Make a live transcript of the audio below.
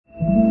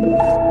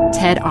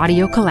TED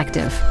Audio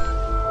Collective.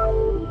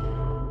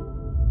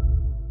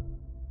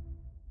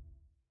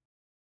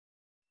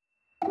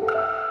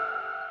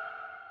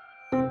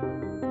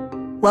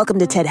 Welcome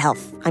to TED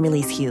Health. I'm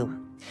Elise Hu.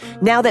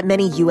 Now that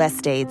many U.S.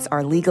 states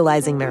are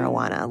legalizing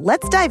marijuana,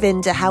 let's dive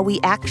into how we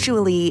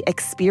actually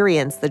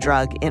experience the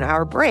drug in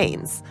our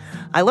brains.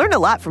 I learned a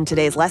lot from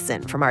today's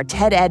lesson from our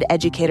TED Ed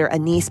educator,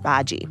 Anis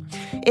Baji.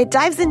 It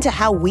dives into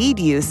how weed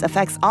use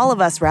affects all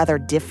of us rather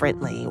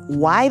differently,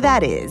 why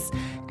that is,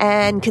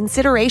 and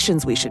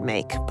considerations we should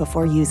make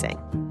before using.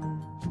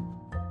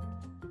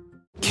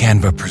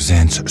 Canva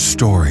presents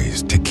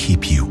stories to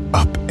keep you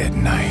up at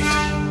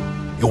night.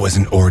 It was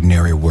an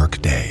ordinary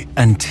workday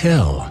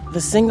until...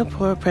 The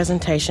Singapore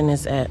presentation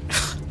is at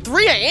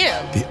 3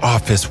 a.m. The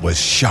office was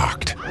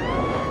shocked.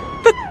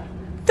 But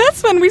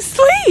that's when we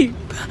sleep.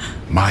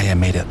 Maya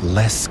made it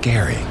less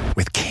scary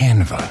with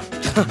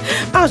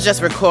Canva. I'll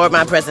just record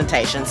my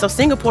presentation so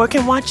Singapore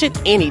can watch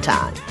it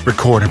anytime.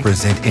 Record and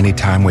present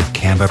anytime with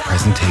Canva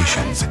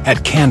presentations at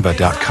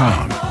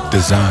canva.com.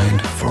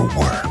 Designed for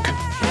work.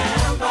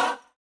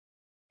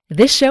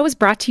 This show is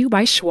brought to you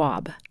by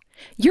Schwab.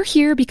 You're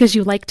here because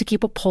you like to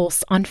keep a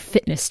pulse on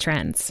fitness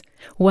trends.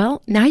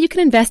 Well, now you can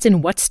invest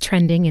in what's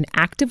trending in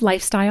active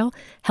lifestyle,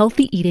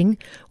 healthy eating,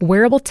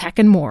 wearable tech,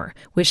 and more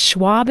with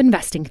Schwab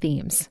investing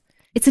themes.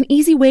 It's an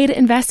easy way to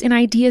invest in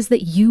ideas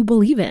that you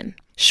believe in.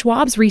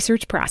 Schwab's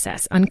research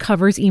process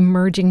uncovers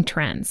emerging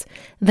trends.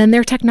 Then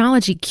their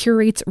technology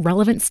curates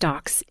relevant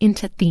stocks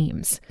into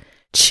themes.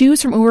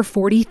 Choose from over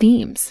 40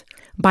 themes.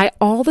 Buy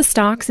all the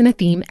stocks in a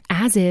theme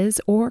as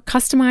is or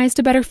customize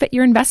to better fit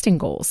your investing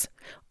goals,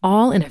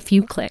 all in a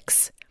few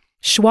clicks.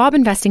 Schwab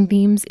Investing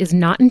Themes is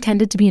not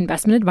intended to be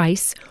investment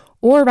advice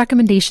or a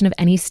recommendation of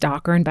any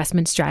stock or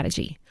investment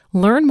strategy.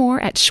 Learn more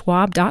at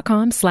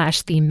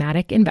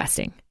schwab.com/thematic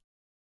investing.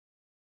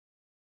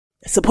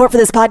 Support for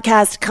this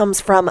podcast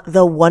comes from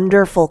The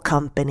Wonderful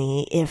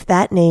Company. If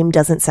that name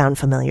doesn't sound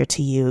familiar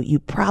to you, you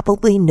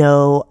probably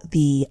know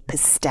the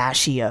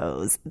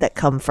pistachios that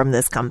come from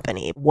this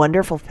company.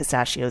 Wonderful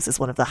Pistachios is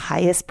one of the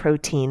highest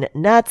protein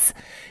nuts.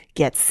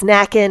 Get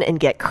snacking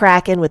and get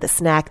cracking with a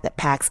snack that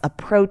packs a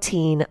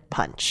protein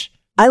punch.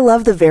 I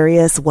love the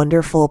various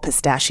wonderful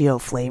pistachio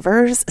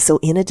flavors. So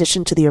in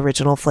addition to the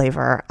original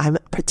flavor, I'm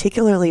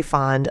particularly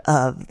fond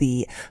of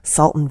the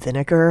salt and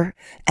vinegar,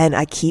 and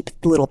I keep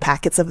little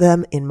packets of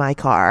them in my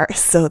car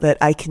so that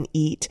I can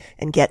eat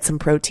and get some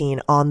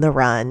protein on the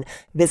run.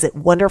 Visit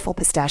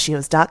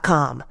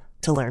wonderfulpistachios.com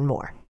to learn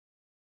more.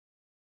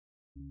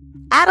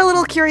 Add a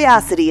little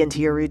curiosity into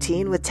your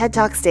routine with TED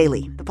Talks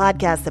Daily, the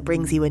podcast that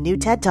brings you a new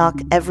TED Talk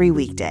every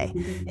weekday.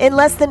 In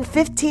less than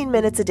 15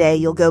 minutes a day,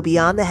 you'll go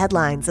beyond the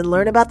headlines and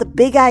learn about the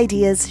big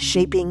ideas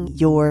shaping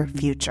your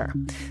future.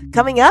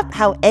 Coming up,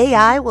 how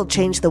AI will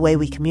change the way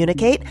we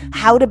communicate,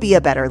 how to be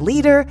a better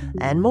leader,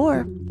 and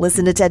more.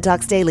 Listen to TED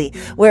Talks Daily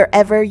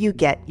wherever you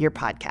get your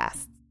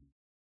podcasts.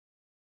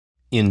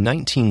 In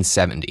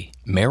 1970,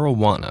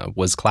 marijuana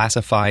was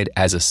classified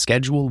as a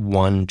Schedule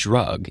I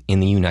drug in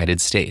the United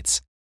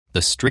States,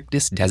 the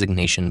strictest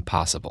designation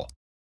possible,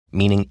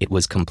 meaning it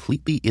was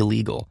completely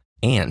illegal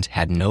and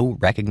had no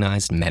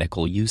recognized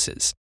medical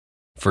uses.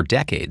 For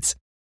decades,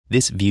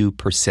 this view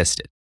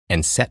persisted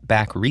and set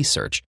back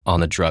research on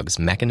the drug's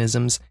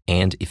mechanisms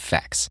and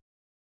effects.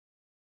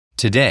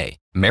 Today,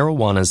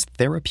 marijuana's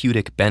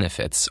therapeutic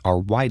benefits are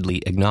widely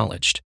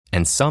acknowledged,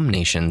 and some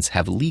nations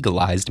have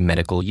legalized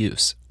medical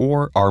use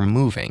or are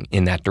moving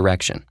in that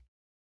direction.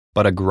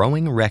 But a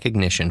growing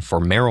recognition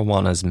for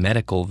marijuana's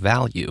medical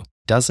value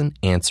doesn't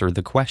answer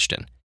the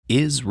question,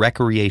 is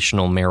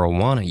recreational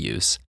marijuana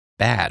use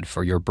bad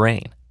for your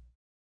brain?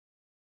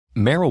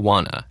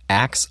 Marijuana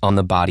acts on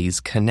the body's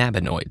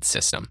cannabinoid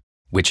system,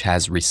 which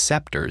has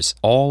receptors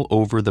all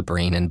over the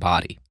brain and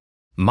body.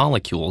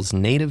 Molecules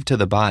native to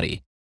the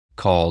body,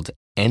 called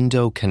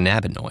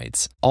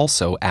endocannabinoids,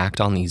 also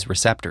act on these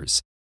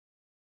receptors.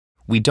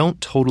 We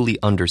don't totally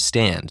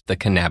understand the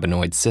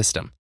cannabinoid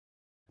system,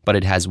 but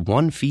it has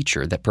one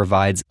feature that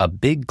provides a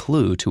big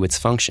clue to its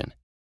function.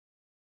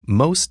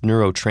 Most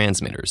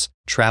neurotransmitters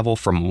travel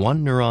from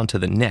one neuron to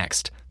the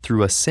next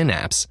through a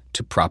synapse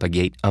to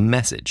propagate a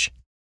message.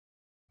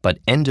 But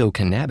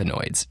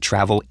endocannabinoids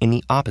travel in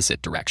the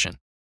opposite direction.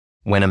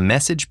 When a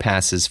message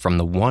passes from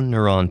the one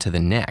neuron to the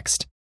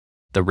next,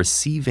 the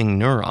receiving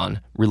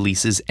neuron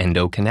releases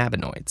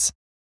endocannabinoids.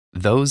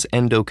 Those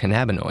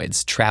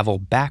endocannabinoids travel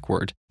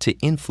backward to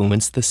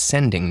influence the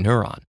sending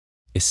neuron,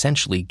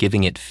 essentially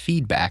giving it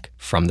feedback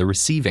from the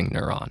receiving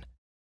neuron.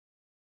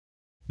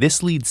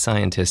 This leads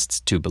scientists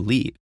to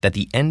believe that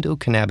the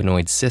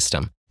endocannabinoid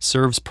system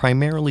serves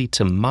primarily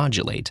to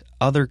modulate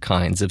other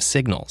kinds of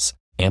signals,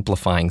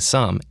 amplifying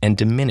some and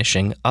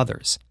diminishing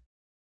others.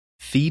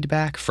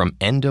 Feedback from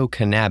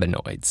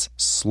endocannabinoids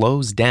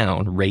slows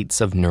down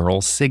rates of neural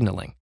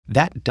signaling.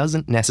 That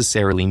doesn't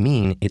necessarily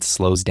mean it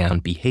slows down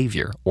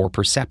behavior or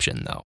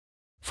perception, though.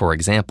 For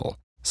example,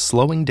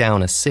 slowing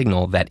down a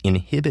signal that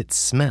inhibits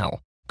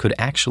smell could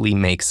actually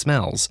make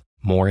smells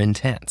more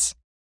intense.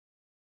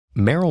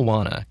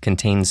 Marijuana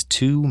contains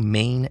two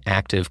main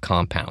active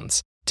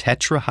compounds,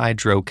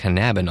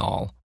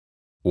 tetrahydrocannabinol,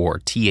 or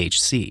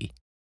THC,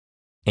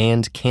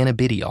 and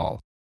cannabidiol,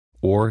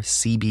 or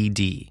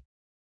CBD.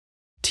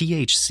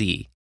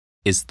 THC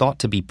is thought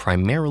to be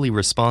primarily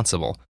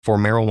responsible for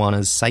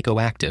marijuana's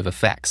psychoactive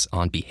effects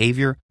on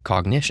behavior,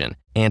 cognition,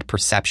 and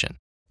perception,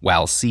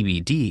 while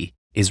CBD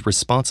is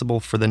responsible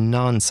for the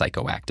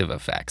non-psychoactive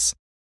effects.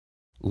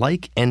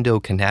 Like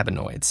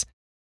endocannabinoids,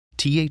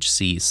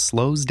 THC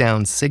slows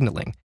down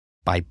signaling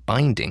by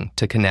binding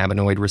to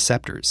cannabinoid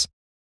receptors,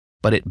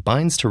 but it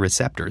binds to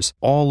receptors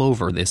all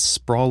over this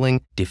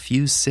sprawling,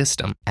 diffuse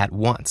system at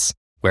once,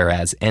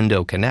 whereas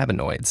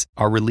endocannabinoids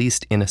are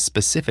released in a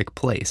specific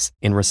place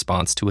in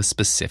response to a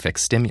specific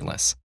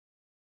stimulus.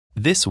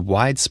 This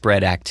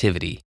widespread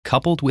activity,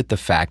 coupled with the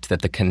fact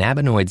that the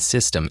cannabinoid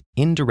system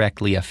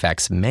indirectly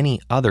affects many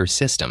other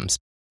systems,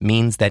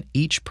 means that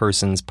each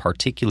person's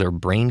particular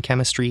brain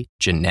chemistry,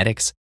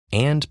 genetics,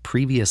 and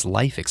previous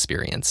life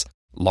experience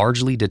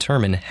largely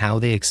determine how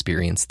they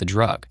experience the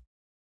drug.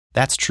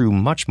 That's true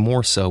much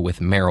more so with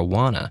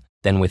marijuana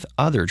than with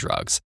other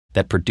drugs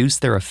that produce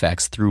their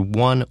effects through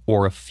one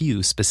or a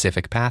few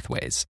specific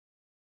pathways.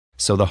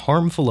 So the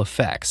harmful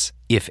effects,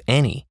 if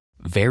any,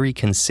 vary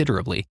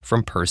considerably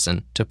from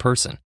person to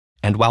person.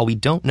 And while we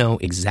don't know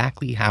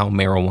exactly how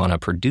marijuana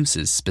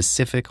produces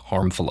specific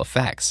harmful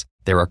effects,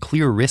 there are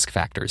clear risk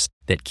factors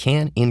that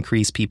can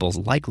increase people's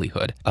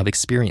likelihood of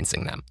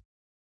experiencing them.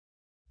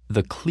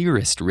 The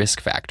clearest risk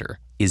factor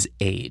is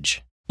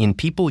age. In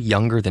people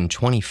younger than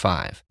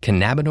 25,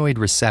 cannabinoid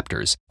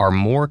receptors are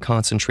more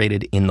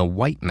concentrated in the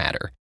white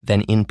matter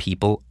than in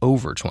people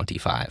over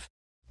 25.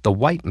 The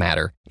white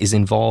matter is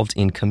involved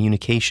in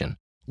communication,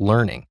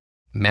 learning,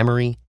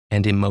 memory,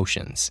 and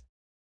emotions.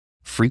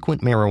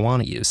 Frequent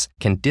marijuana use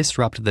can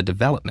disrupt the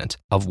development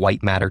of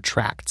white matter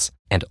tracts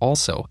and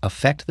also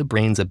affect the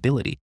brain's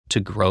ability to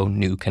grow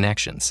new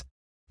connections.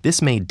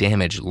 This may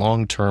damage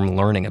long-term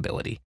learning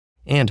ability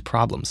and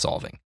problem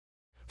solving.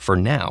 For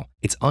now,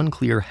 it's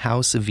unclear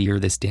how severe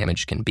this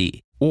damage can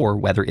be or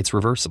whether it's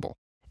reversible.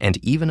 And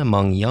even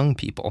among young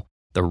people,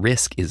 the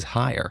risk is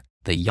higher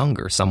the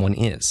younger someone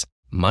is,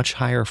 much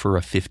higher for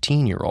a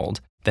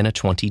 15-year-old than a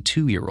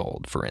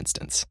 22-year-old, for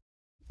instance.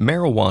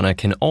 Marijuana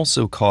can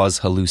also cause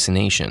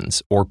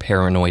hallucinations or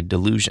paranoid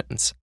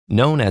delusions.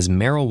 Known as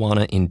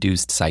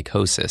marijuana-induced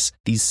psychosis,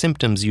 these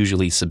symptoms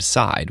usually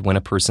subside when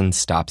a person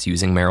stops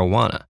using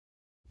marijuana.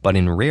 But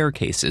in rare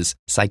cases,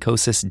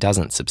 psychosis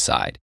doesn't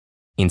subside,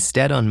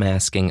 instead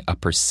unmasking a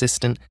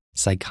persistent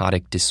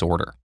psychotic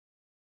disorder.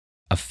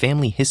 A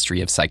family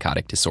history of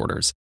psychotic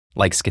disorders,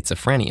 like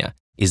schizophrenia,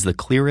 is the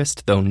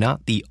clearest, though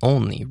not the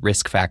only,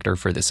 risk factor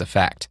for this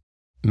effect.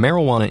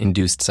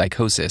 Marijuana-induced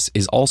psychosis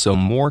is also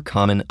more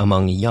common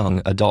among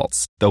young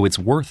adults, though it's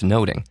worth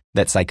noting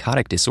that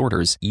psychotic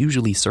disorders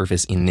usually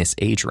surface in this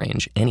age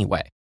range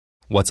anyway.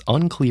 What's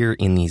unclear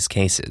in these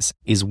cases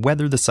is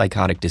whether the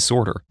psychotic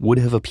disorder would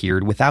have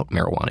appeared without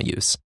marijuana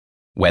use,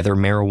 whether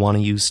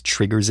marijuana use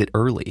triggers it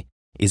early,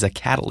 is a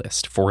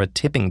catalyst for a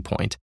tipping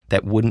point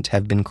that wouldn't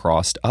have been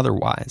crossed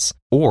otherwise,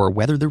 or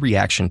whether the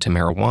reaction to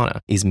marijuana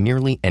is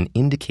merely an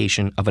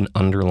indication of an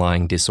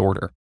underlying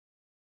disorder.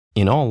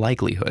 In all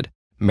likelihood,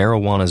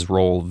 marijuana's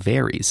role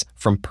varies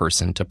from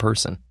person to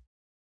person.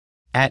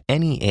 At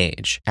any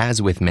age,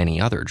 as with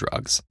many other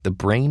drugs, the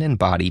brain and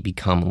body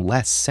become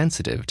less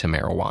sensitive to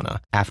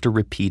marijuana after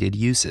repeated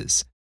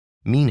uses,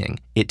 meaning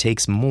it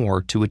takes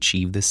more to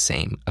achieve the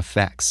same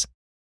effects.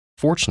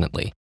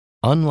 Fortunately,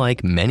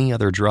 unlike many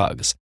other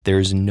drugs,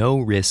 there's no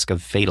risk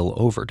of fatal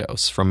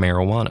overdose from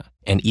marijuana,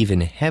 and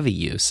even heavy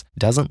use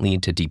doesn't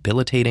lead to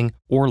debilitating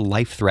or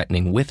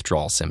life-threatening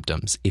withdrawal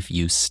symptoms if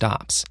use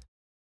stops.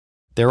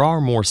 There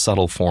are more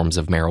subtle forms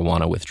of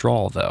marijuana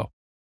withdrawal, though,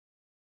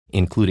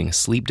 including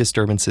sleep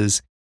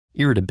disturbances,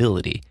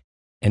 irritability,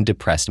 and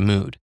depressed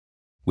mood,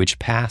 which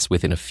pass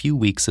within a few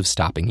weeks of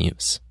stopping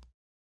use.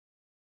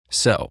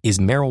 So, is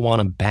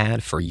marijuana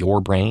bad for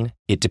your brain?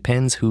 It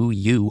depends who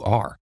you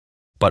are.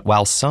 But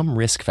while some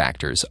risk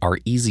factors are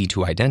easy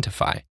to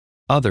identify,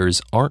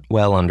 others aren't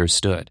well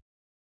understood,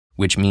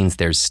 which means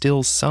there's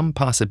still some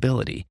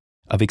possibility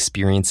of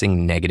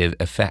experiencing negative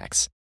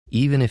effects,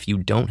 even if you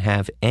don't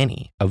have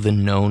any of the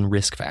known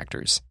risk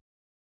factors.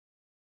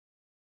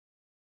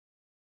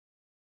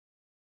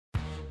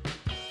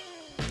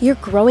 You're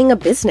growing a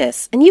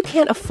business, and you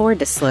can't afford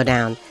to slow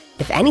down.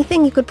 If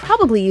anything, you could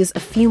probably use a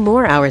few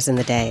more hours in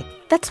the day.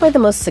 That's why the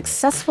most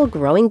successful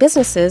growing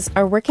businesses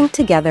are working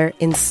together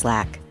in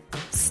Slack.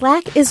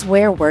 Slack is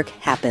where work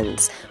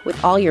happens,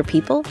 with all your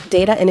people,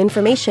 data, and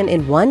information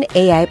in one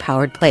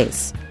AI-powered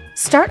place.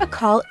 Start a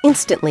call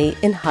instantly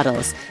in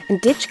huddles and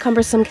ditch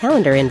cumbersome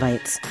calendar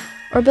invites.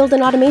 Or build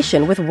an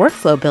automation with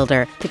Workflow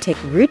Builder to take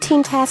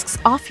routine tasks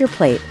off your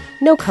plate,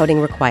 no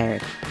coding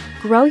required.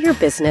 Grow your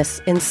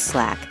business in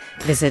Slack.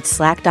 Visit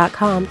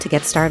slack.com to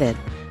get started.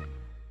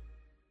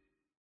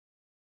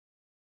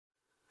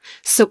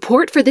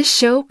 Support for this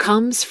show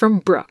comes from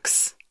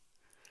Brooks.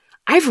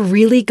 I've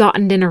really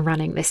gotten into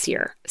running this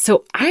year,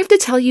 so I have to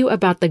tell you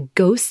about the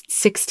Ghost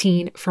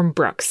 16 from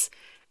Brooks,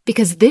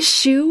 because this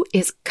shoe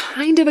is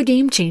kind of a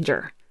game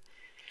changer.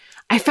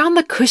 I found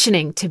the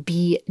cushioning to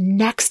be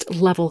next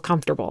level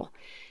comfortable.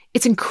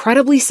 It's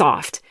incredibly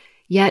soft,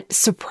 yet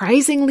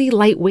surprisingly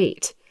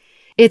lightweight.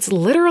 It's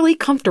literally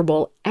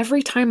comfortable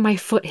every time my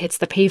foot hits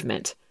the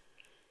pavement.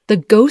 The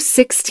Ghost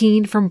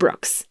 16 from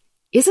Brooks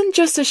isn't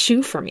just a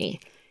shoe for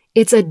me,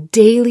 it's a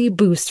daily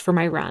boost for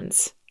my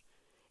runs.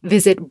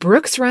 Visit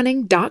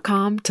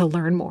brooksrunning.com to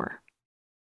learn more.